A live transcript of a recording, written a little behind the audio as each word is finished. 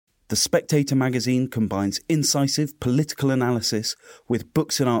The Spectator magazine combines incisive political analysis with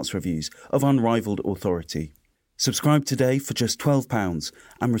books and arts reviews of unrivalled authority. Subscribe today for just £12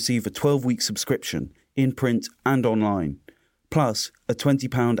 and receive a 12-week subscription in print and online, plus a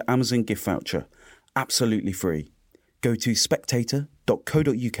 £20 Amazon gift voucher, absolutely free. Go to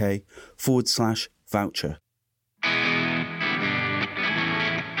spectator.co.uk/voucher.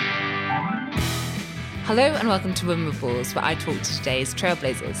 Hello and welcome to Women with Balls, where I talk to today's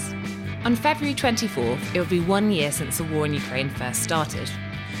trailblazers. On February 24th, it will be 1 year since the war in Ukraine first started.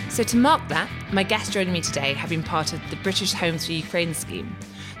 So to mark that, my guests joining me today have been part of the British Homes for Ukraine scheme,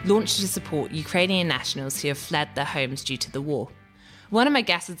 launched to support Ukrainian nationals who have fled their homes due to the war. One of my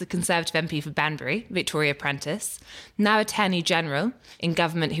guests is the Conservative MP for Banbury, Victoria Prentis, now Attorney General in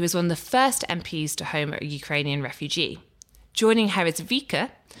government, who was one of the first MPs to home a Ukrainian refugee. Joining her is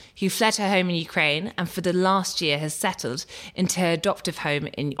Vika, who fled her home in Ukraine and for the last year has settled into her adoptive home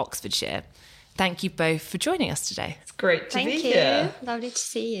in Oxfordshire. Thank you both for joining us today. It's great to be here. Thank you. Lovely to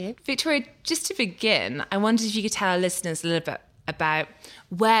see you. Victoria, just to begin, I wondered if you could tell our listeners a little bit about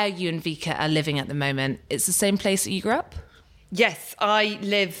where you and Vika are living at the moment. It's the same place that you grew up? Yes, I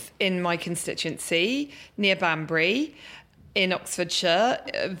live in my constituency near Banbury in Oxfordshire,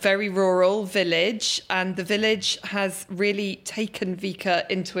 a very rural village, and the village has really taken Vika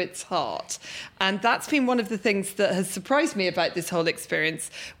into its heart. And that's been one of the things that has surprised me about this whole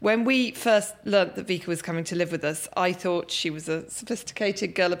experience. When we first learnt that Vika was coming to live with us, I thought she was a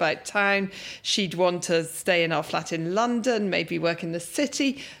sophisticated girl about town. She'd want to stay in our flat in London, maybe work in the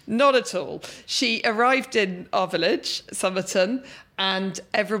city. Not at all. She arrived in our village, Somerton, and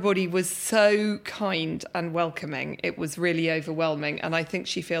everybody was so kind and welcoming. It was really overwhelming. And I think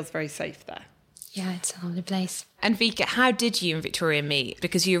she feels very safe there. Yeah, it's a lovely place. And Vika, how did you and Victoria meet?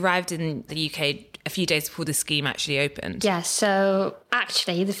 Because you arrived in the UK a few days before the scheme actually opened. Yeah, so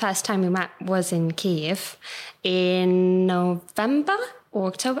actually the first time we met was in Kyiv in November or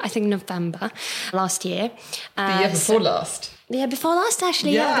October, I think November last year. The year before last. Yeah, before last,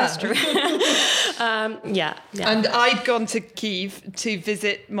 actually. Yeah, that's true. Yeah. And I'd gone to Kyiv to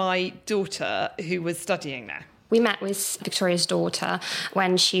visit my daughter who was studying there. We met with Victoria's daughter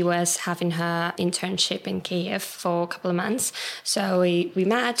when she was having her internship in Kyiv for a couple of months. So we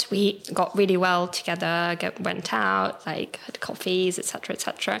met, we got really well together, went out, had coffees, etc.,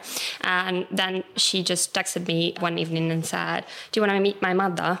 etc. And then she just texted me one evening and said, "Do you want to meet my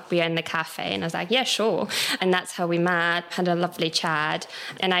mother? We are in the cafe." And I was like, "Yeah, sure." And that's how we met, had a lovely chat.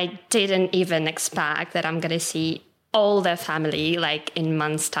 And I didn't even expect that I'm going to see all their family in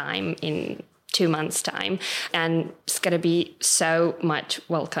months' time, in 2 months' time, and it's going to be so much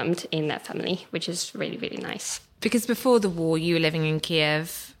welcomed in their family, which is really, really nice. Because before the war, you were living in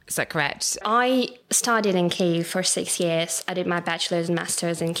Kyiv, is that correct? I studied in Kyiv for 6 years. I did my bachelor's and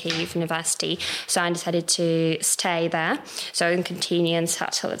master's in Kyiv University, so I decided to stay there, so and continue and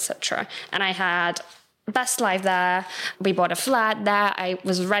settle, etc. And I had best life there. We bought a flat there. I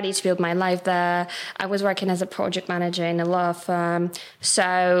was ready to build my life there. I was working as a project manager in a law firm.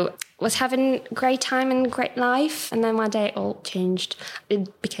 So was having a great time and great life. And then one day it all changed.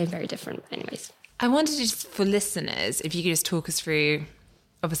 It became very different anyways. I wanted to just, for listeners, if you could just talk us through,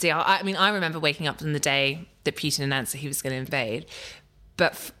 obviously, I remember waking up on the day that Putin announced that he was going to invade.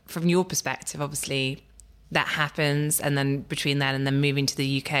 But from your perspective, obviously, that happens. And then between that and then moving to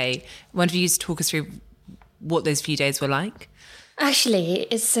the UK, I wonder if you just talk us through what those few days were like? Actually,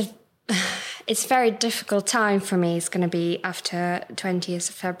 it's a very difficult time for me. It's going to be after 20th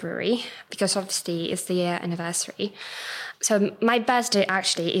of February, because obviously it's the year anniversary. So my birthday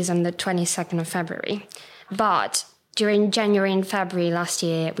actually is on the 22nd of February. But during January and February last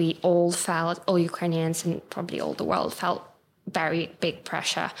year, we all Ukrainians and probably all the world felt very big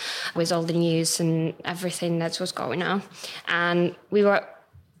pressure with all the news and everything that was going on. And we were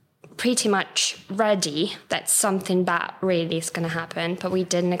pretty much ready that something bad really is going to happen, but we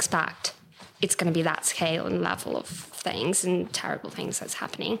didn't expect it's going to be that scale and level of things and terrible things that's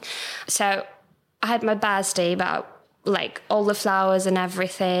happening. So I had my birthday, but all the flowers and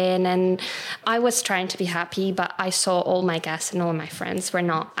everything, and I was trying to be happy, but I saw all my guests and all my friends were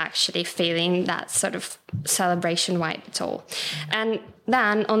not actually feeling that sort of celebration vibe at all. And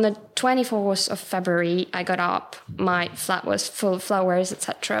then on the 24th of February, I got up. My flat was full of flowers,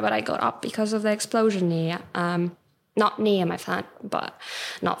 etc., but I got up because of the explosion not near my flat, but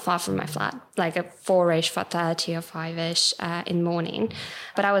not far from my flat, at 4-ish, 4:30 or 5-ish in the morning.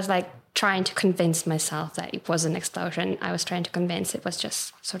 But I was trying to convince myself that it was an explosion. I was trying to convince it was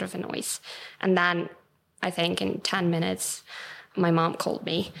just sort of a noise. And then I think in 10 minutes, my mom called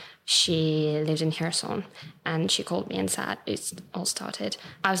me. She lived in Kherson, and she called me and said it's all started.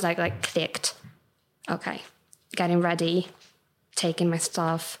 I was like clicked. Okay, getting ready, taking my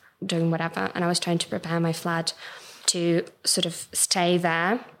stuff, doing whatever. And I was trying to prepare my flat to sort of stay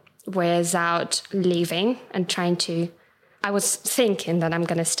there without leaving and I was thinking that I'm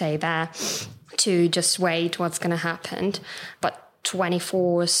going to stay there to just wait what's going to happen. But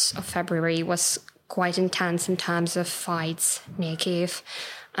 24th of February was quite intense in terms of fights near Kyiv.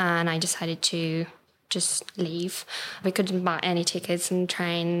 And I decided to just leave. We couldn't buy any tickets on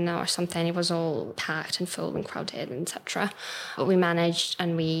train or something. It was all packed and full and crowded, etc. But we managed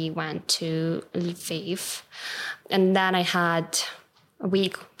and we went to Lviv. And then I had a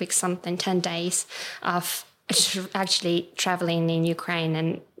week something, 10 days of actually traveling in Ukraine,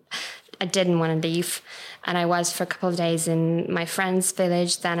 and I didn't want to leave. And I was for a couple of days in my friend's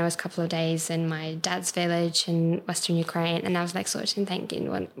village. Then I was a couple of days in my dad's village in Western Ukraine. And I was like sort of thinking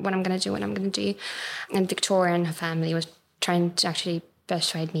what I'm going to do. And Victoria and her family was trying to actually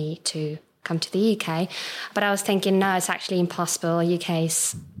persuade me to come to the UK. But I was thinking, no, it's actually impossible. UK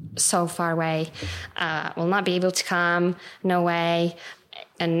is so far away. We'll not be able to come. No way.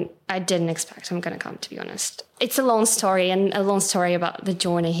 And I didn't expect I'm going to come, to be honest. It's a long story and a long story about the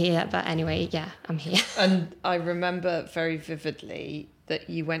journey here. But anyway, yeah, I'm here. And I remember very vividly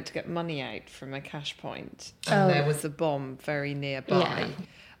that you went to get money out from a cash point and there was a bomb very nearby. Yeah.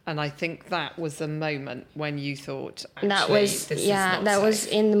 And I think that was a moment when you thought, actually, that was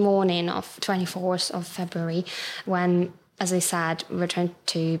in the morning of 24th of February when, as I said, we were trying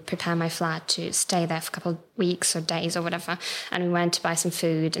to prepare my flat to stay there for a couple of weeks or days or whatever. And we went to buy some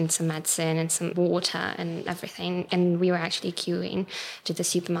food and some medicine and some water and everything. And we were actually queuing to the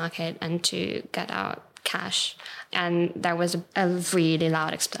supermarket and to get our cash. And there was a really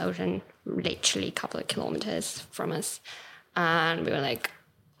loud explosion, literally a couple of kilometers from us. And we were like,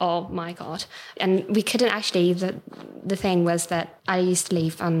 oh my God. And we couldn't actually, the thing was that I used to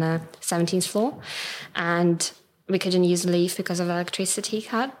live on the 17th floor and we couldn't use the lift because of electricity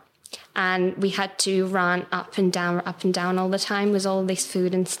cut. And we had to run up and down all the time with all this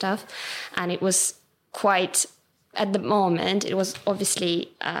food and stuff. And it was quite, at the moment, it was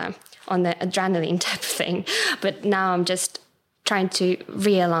obviously on the adrenaline type of thing. But now I'm just trying to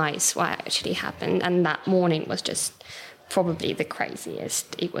realize what actually happened. And that morning was just probably the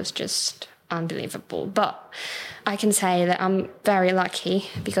craziest. It was just unbelievable. But I can say that I'm very lucky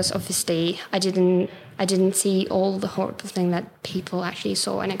because obviously I didn't see all the horrible thing that people actually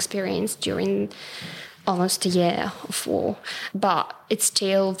saw and experienced during almost a year of war. But it's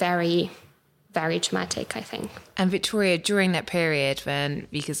still very, very traumatic, I think. And Victoria, during that period when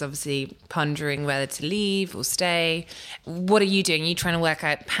Vika's obviously pondering whether to leave or stay, what are you doing? Are you trying to work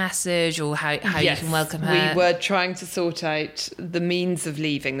out passage or how you can welcome her? We were trying to sort out the means of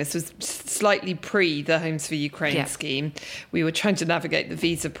leaving. This was slightly pre the Homes for Ukraine scheme. We were trying to navigate the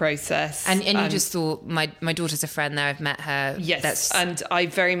visa process. And you just thought, my daughter's a friend there, I've met her. Yes, and I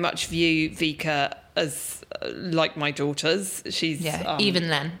very much view Vika as like my daughters. She's even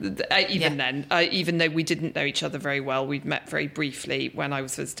though we didn't know each other very well, we'd met very briefly when I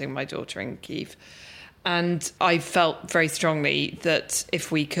was visiting my daughter in Kyiv. And I felt very strongly that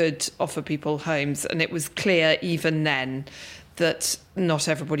if we could offer people homes, and it was clear even then that not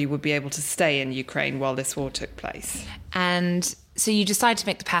everybody would be able to stay in Ukraine while this war took place. And so you decided to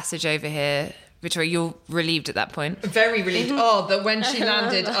make the passage over here. Victoria, you're relieved at that point? Very relieved. Oh, that when she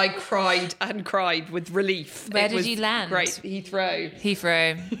landed, I cried and cried with relief. Where did you land? Great,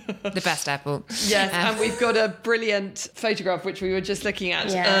 Heathrow, the best airport. Yes, and we've got a brilliant photograph, which we were just looking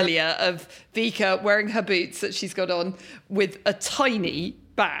at earlier, of Vika wearing her boots that she's got on with a tiny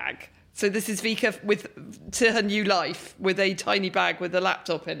bag. So this is Vika to her new life with a tiny bag with a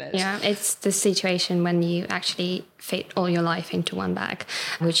laptop in it. Yeah, it's the situation when you actually fit all your life into one bag,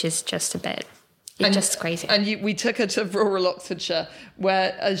 which is just a bit... It's just crazy. And we took her to rural Oxfordshire,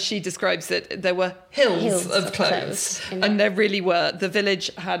 where, as she describes it, there were hills of clothes. And there really were. The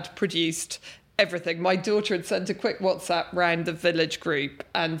village had produced everything. My daughter had sent a quick WhatsApp round the village group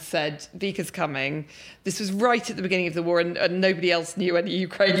and said, Vika's coming. This was right at the beginning of the war and nobody else knew any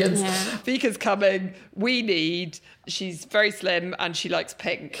Ukrainians. Yeah. Vika's coming. We need... She's very slim and she likes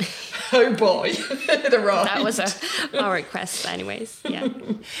pink. Oh boy, it arrived. That was our request anyways, yeah.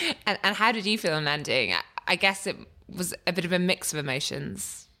 And how did you feel on landing? I guess it was a bit of a mix of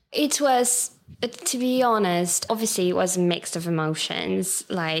emotions. It was, to be honest, obviously it was a mix of emotions,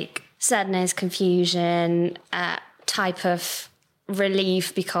 like sadness, confusion, type of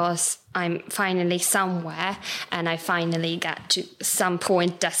relief because I'm finally somewhere and I finally get to some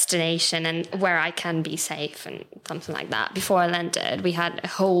point destination and where I can be safe and something like that. Before I landed, we had a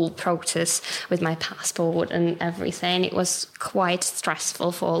whole process with my passport and everything. It was quite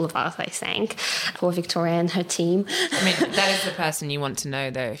stressful for all of us, I think, for Victoria and her team. I mean, that is the person you want to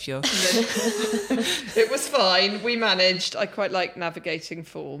know, though, if you're... It was fine. We managed. I quite like navigating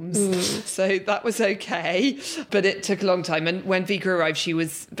forms. So that was okay. But it took a long time. And when Vika arrived, she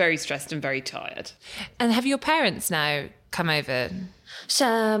was very stressed and very tired. And have your parents now come over?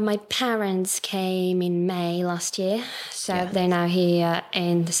 So my parents came in May last year. So they're now here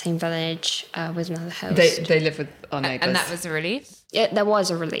in the same village with another host. They live with our neighbours. And that was a relief? Yeah, there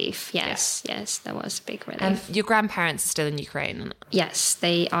was a relief, yes. Yes, there was a big relief. Your grandparents are still in Ukraine? Yes,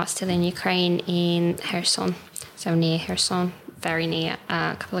 they are still in Ukraine in Kherson. So near Kherson, very near,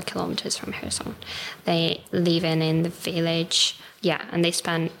 a couple of kilometers from Kherson. They live in the village. Yeah, and they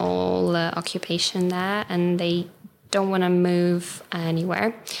spend all the occupation there and they don't want to move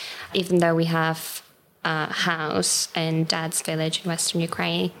anywhere. Even though we have a house in Dad's village in Western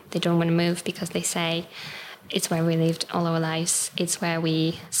Ukraine, they don't want to move because they say it's where we lived all our lives. It's where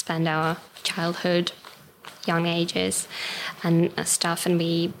we spend our childhood, young ages and stuff. And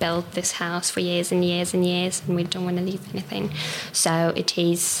we built this house for years and years and years and we don't want to leave anything. So it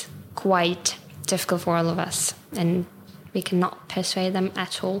is quite difficult for all of us. And we cannot persuade them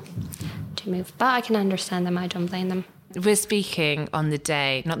at all to move. But I can understand them. I don't blame them. We're speaking on the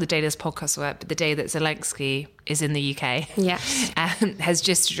day, not the day this podcast will work, but the day that Zelensky is in the UK. Yes. And has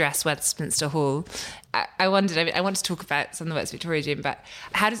just addressed Westminster Hall. I wondered, I want to talk about some of the works Victoria's doing, but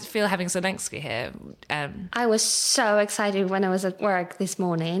how does it feel having Zelensky here? I was so excited when I was at work this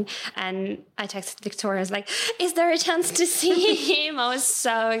morning and I texted Victoria, I was like, is there a chance to see him? I was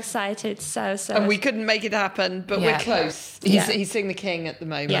so excited, so. And we couldn't make it happen, but we're close. He's seeing the King at the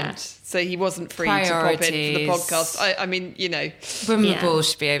moment, so he wasn't free to pop in for the podcast. I mean, you know. Wimbledon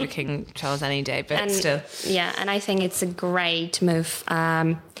should be over King Charles any day, but still. Yeah, and I think it's a great move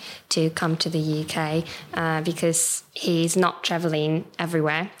to come to the UK because he's not travelling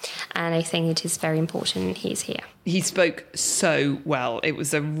everywhere. And I think it is very important he's here. He spoke so well. It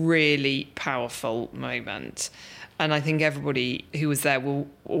was a really powerful moment. And I think everybody who was there will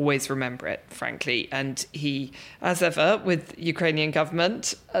always remember it, frankly. And he, as ever, with Ukrainian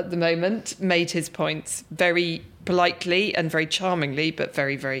government at the moment, made his points very politely and very charmingly, but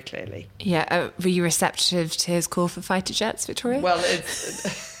very, very clearly. Yeah. Were you receptive to his call for fighter jets, Victoria? Well,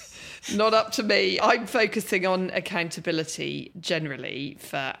 it's not up to me. I'm focusing on accountability generally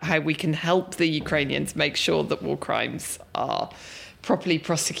for how we can help the Ukrainians make sure that war crimes are properly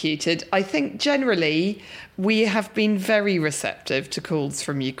prosecuted. I think generally we have been very receptive to calls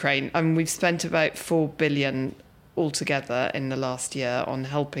from Ukraine. And we've spent about 4 billion altogether in the last year on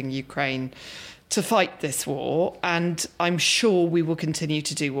helping Ukraine to fight this war. And I'm sure we will continue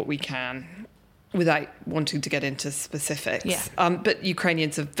to do what we can without wanting to get into specifics. Yeah. But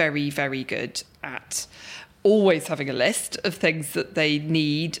Ukrainians are very, very good at always having a list of things that they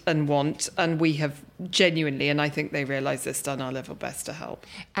need and want. And we have genuinely, and I think they realise this, done our level best to help.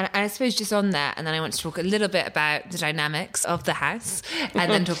 And I suppose just on that, and then I want to talk a little bit about the dynamics of the house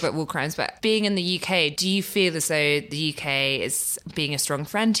and then talk about war crimes. But being in the UK, do you feel as though the UK is being a strong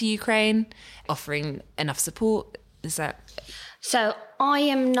friend to Ukraine, offering enough support? Is that... So I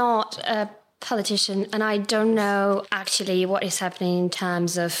am not a politician and I don't know actually what is happening in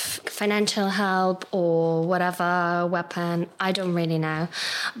terms of financial help or whatever weapon. I don't really know.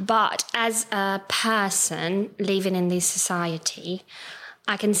 But as a person living in this society,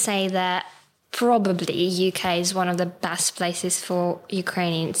 I can say that probably UK is one of the best places for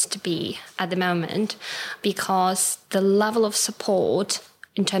Ukrainians to be at the moment because the level of support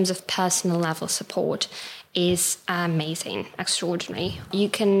in terms of personal level support is amazing, extraordinary. You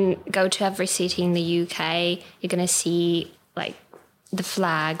can go to every city in the UK, you're going to see like the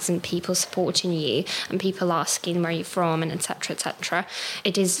flags and people supporting you and people asking where you're from and etc, etc.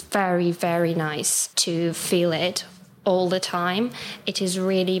 It is very, very nice to feel it all the time. It is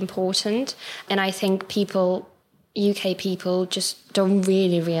really important. And I think UK people just don't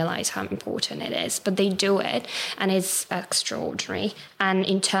really realise how important it is, but they do it and it's extraordinary. And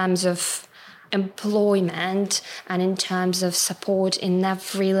in terms of employment and in terms of support in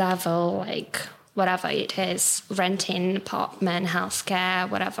every level, like whatever it is, renting, apartment, healthcare,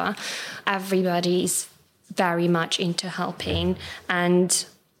 whatever, everybody's very much into helping. And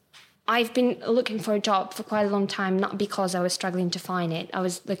I've been looking for a job for quite a long time, not because I was struggling to find it. I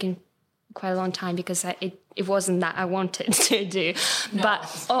was looking quite a long time because it wasn't that I wanted to do. No.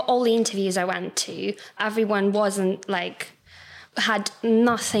 But all the interviews I went to, everyone wasn't like, had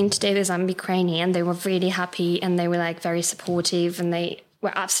nothing to do with I'm Ukrainian. They were really happy and they were like very supportive and they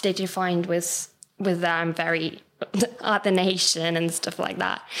were absolutely fine with that I'm very other nation and stuff like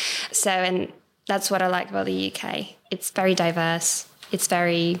that. So, and that's what I like about the UK. It's very diverse. It's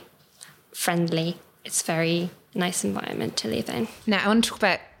very friendly. It's very nice environment to live in. Now, I want to talk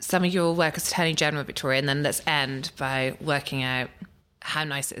about some of your work as Attorney General of Victoria, and then let's end by working out how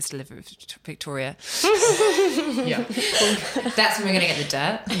nice it is to live in Victoria. Yeah. That's when we're going to get the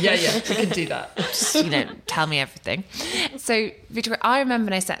dirt. Yeah, we can do that. Just, tell me everything. So, Victoria, I remember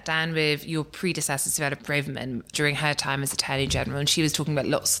when I sat down with your predecessor, Savannah Braverman, during her time as Attorney General, and she was talking about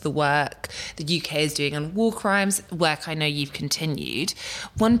lots of the work the UK is doing on war crimes, work I know you've continued.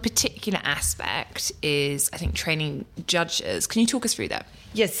 One particular aspect is, I think, training judges. Can you talk us through that?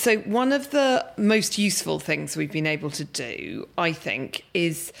 Yes, so one of the most useful things we've been able to do, I think,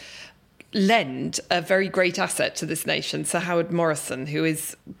 is lend a very great asset to this nation. Sir Howard Morrison, who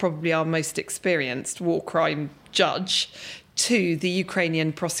is probably our most experienced war crime judge, to the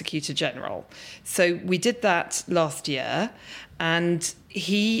Ukrainian prosecutor general. So we did that last year, and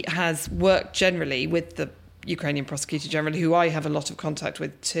he has worked generally with the Ukrainian prosecutor general, who I have a lot of contact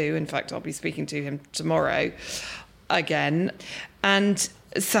with too. In fact, I'll be speaking to him tomorrow again. And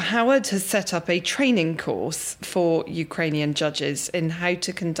Sir Howard has set up a training course for Ukrainian judges in how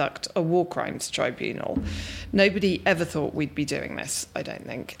to conduct a war crimes tribunal. Nobody ever thought we'd be doing this, I don't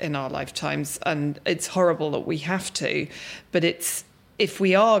think, in our lifetimes. And it's horrible that we have to, but if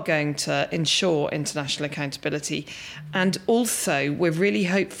we are going to ensure international accountability. And also, we're really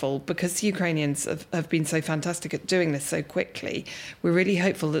hopeful, because the Ukrainians have been so fantastic at doing this so quickly, we're really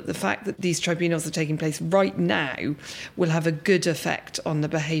hopeful that the fact that these tribunals are taking place right now will have a good effect on the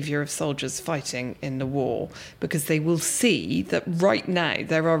behaviour of soldiers fighting in the war, because they will see that right now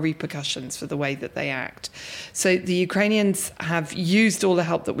there are repercussions for the way that they act. So the Ukrainians have used all the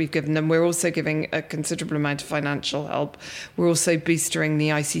help that we've given them. We're also giving a considerable amount of financial help. We're also boosting the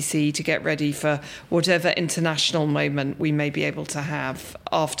ICC to get ready for whatever international moment we may be able to have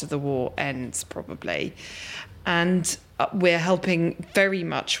after the war ends, probably. And we're helping very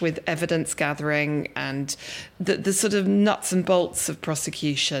much with evidence gathering and the sort of nuts and bolts of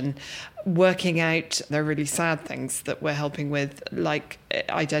prosecution, working out the really sad things that we're helping with, like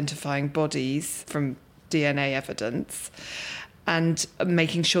identifying bodies from DNA evidence, and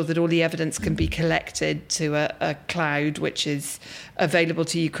making sure that all the evidence can be collected to a cloud which is available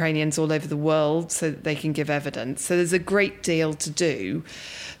to Ukrainians all over the world so that they can give evidence. So there's a great deal to do.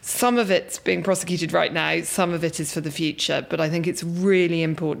 Some of it's being prosecuted right now, some of it is for the future, but I think it's really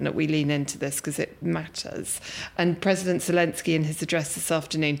important that we lean into this because it matters. And President Zelensky, in his address this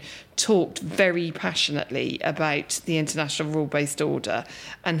afternoon, talked very passionately about the international rule-based order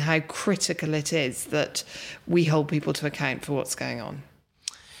and how critical it is that we hold people to account for what's going on.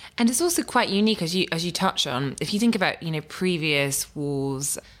 And it's also quite unique, as you touch on. If you think about, previous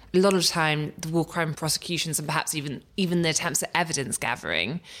wars, a lot of the time the war crime prosecutions and perhaps even the attempts at evidence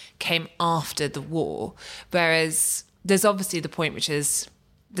gathering came after the war. Whereas there's obviously the point which is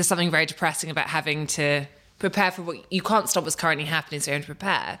there's something very depressing about having to prepare for what you can't stop what's currently happening, so you have to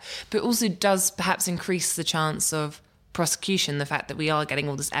prepare. But it also does perhaps increase the chance of prosecution, the fact that we are getting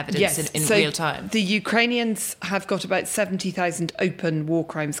all this evidence in real time. The Ukrainians have got about 70,000 open war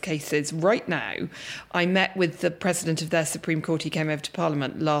crimes cases right now. I met with the president of their Supreme Court. He came over to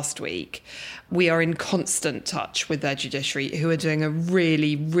Parliament last week. We are in constant touch with their judiciary, who are doing a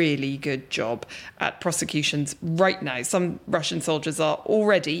really, really good job at prosecutions right now. Some Russian soldiers are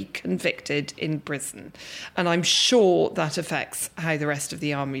already convicted in prison. And I'm sure that affects how the rest of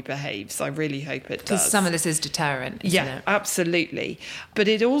the army behaves. I really hope it does. Because some of this is deterrent, isn't it? Absolutely. But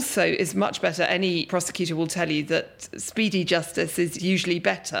it also is much better. Any prosecutor will tell you that speedy justice is usually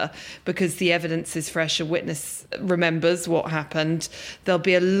better because the evidence is fresh. A witness remembers what happened. There'll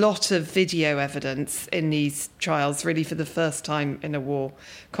be a lot of video evidence in these trials, really for the first time in a war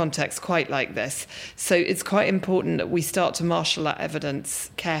context quite like this. So it's quite important that we start to marshal that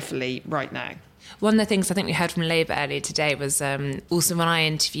evidence carefully right now. One of the things I think we heard from Labour earlier today was also when I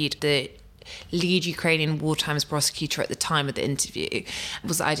interviewed the lead Ukrainian war crimes prosecutor at the time of the interview,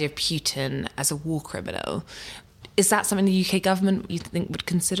 was the idea of Putin as a war criminal. Is that something the UK government you think would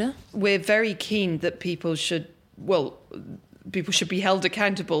consider? We're very keen that people should, people should be held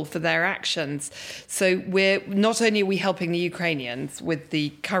accountable for their actions. So we're not only are we helping the Ukrainians with the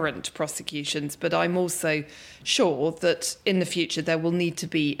current prosecutions, but I'm also sure that in the future there will need to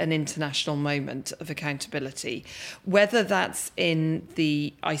be an international moment of accountability, whether that's in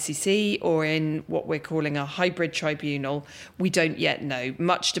the ICC or in what we're calling a hybrid tribunal. We don't yet know.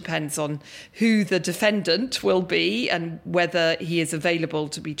 Much depends on who the defendant will be and whether he is available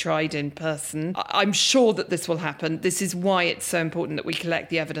to be tried in person. I'm sure that this will happen. This is why it's so important that we collect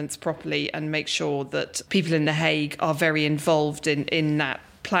the evidence properly and make sure that people in The Hague are very involved in that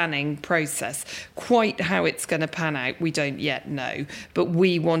planning process. Quite how it's going to pan out, we don't yet know. But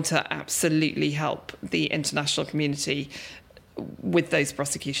we want to absolutely help the international community with those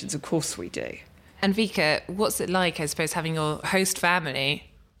prosecutions. Of course we do. And Vika, what's it like, I suppose, having your host family,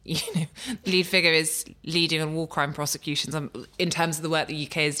 the lead figure is leading on war crime prosecutions in terms of the work the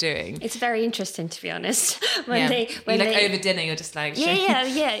UK is doing? It's very interesting, to be honest. When over dinner, you're just like...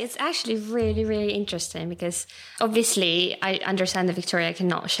 Yeah. It's actually really, really interesting because obviously I understand that Victoria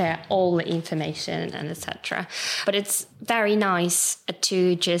cannot share all the information and etc. But it's very nice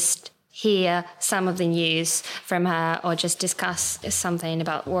to just hear some of the news from her or just discuss something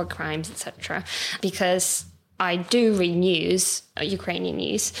about war crimes, etc. Because I do read news, Ukrainian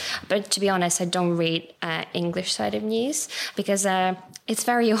news, but to be honest, I don't read English side of news because it's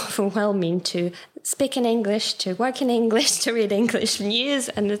very overwhelming to speak in English, to work in English, to read English news,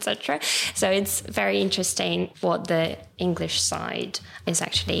 and etc. So it's very interesting what the English side is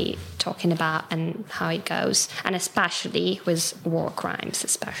actually talking about and how it goes, and especially with war crimes,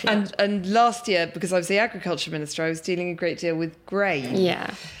 especially. And last year, because I was the agriculture minister, I was dealing a great deal with grain.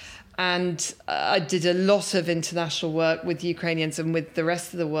 Yeah. And I did a lot of international work with Ukrainians and with the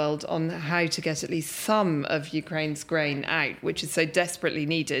rest of the world on how to get at least some of Ukraine's grain out, which is so desperately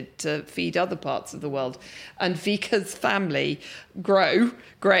needed to feed other parts of the world. And Vika's family grow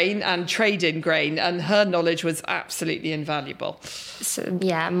grain and trade in grain, and her knowledge was absolutely invaluable. So,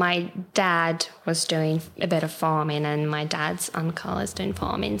 yeah, my dad was doing a bit of farming and my dad's uncle is doing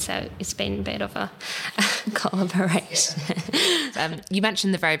farming, so it's been a bit of a collaboration. You mentioned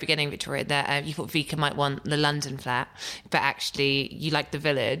in the very beginning, Victoria, that you thought Vika might want the London flat, but actually you like the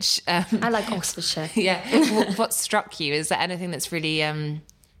village. I like Oxfordshire. Yeah. What struck you? Is there anything that's really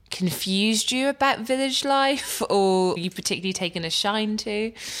confused you about village life, or you particularly taken a shine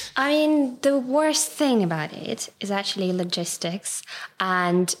to? I mean, the worst thing about it is actually logistics,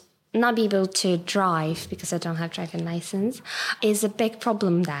 and not be able to drive because I don't have driving license is a big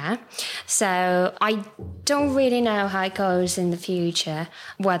problem there. So I don't really know how it goes in the future,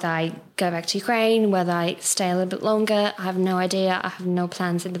 whether I go back to Ukraine, whether I stay a little bit longer. I have no idea. I have no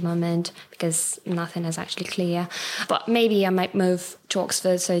plans at the moment because nothing is actually clear. But maybe I might move to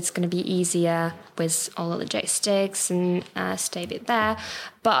Oxford, so it's going to be easier with all the logistics and stay a bit there.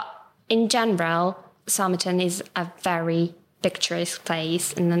 But in general, Somerton is a very picturesque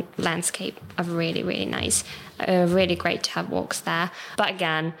place, and the landscape are really, really nice. Really great to have walks there. But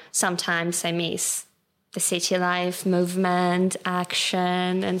again, sometimes I miss the city life, movement,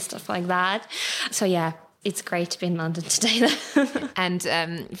 action, and stuff like that. So yeah, it's great to be in London today. And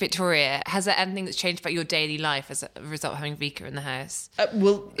Victoria, has there anything that's changed about your daily life as a result of having Vika in the house?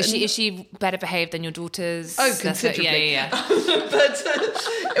 Is she better behaved than your daughters? Oh, considerably. Yeah. But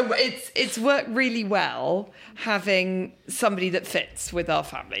it's worked really well having somebody that fits with our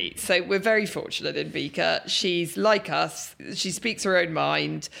family. So we're very fortunate in Vika. She's like us. She speaks her own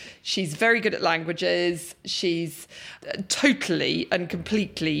mind. She's very good at languages. She's totally and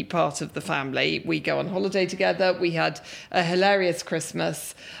completely part of the family. We go on holiday together. We had a hilarious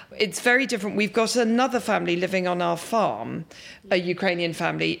Christmas. It's very different. We've got another family living on our farm, a Ukrainian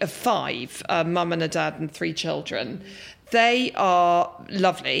family of 5, a mum and a dad and 3 children. They are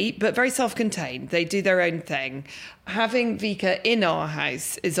lovely, but very self-contained. They do their own thing. Having Vika in our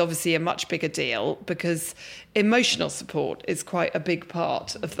house is obviously a much bigger deal because emotional support is quite a big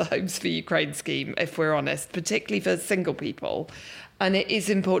part of the Homes for Ukraine scheme, if we're honest, particularly for single people. And it is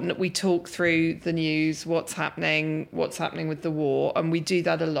important that we talk through the news, what's happening with the war, and we do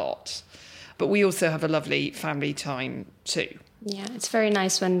that a lot. But we also have a lovely family time too. Yeah, it's very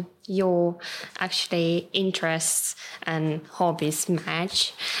nice when your actually interests and hobbies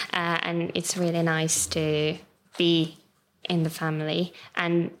match, and it's really nice to be in the family.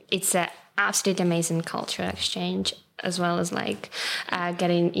 And it's an absolutely amazing cultural exchange. as well as like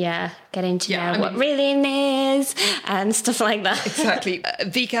getting to know what reeling is and stuff like that. Exactly.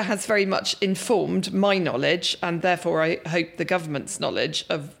 Vika has very much informed my knowledge, and therefore I hope the government's knowledge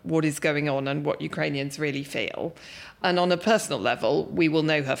of what is going on and what Ukrainians really feel. And on a personal level, we will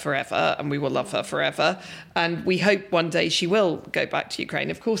know her forever and we will love her forever. And we hope one day she will go back to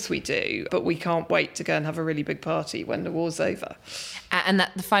Ukraine. Of course we do. But we can't wait to go and have a really big party when the war's over. And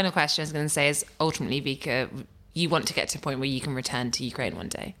the final question I was going to say is, ultimately, Vika, you want to get to a point where you can return to Ukraine one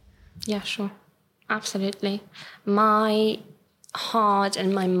day? Yeah, sure. Absolutely. My heart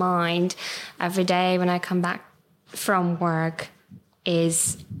and my mind every day when I come back from work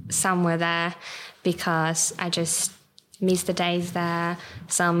is somewhere there, because I just miss the days there,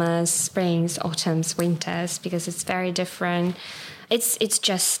 summers, springs, autumns, winters, because it's very different. It's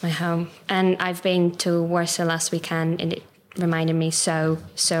just my home. And I've been to Warsaw last weekend, and it reminded me so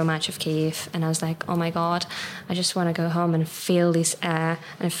much of Kyiv. And I was like, oh my God, I just want to go home and feel this air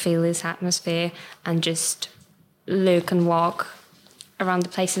and feel this atmosphere and just look and walk around the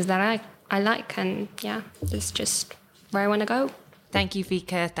places that I like. And yeah, it's just where I want to go. Thank you,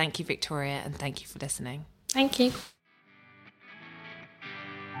 Vika. Thank you, Victoria. And thank you for listening. Thank you.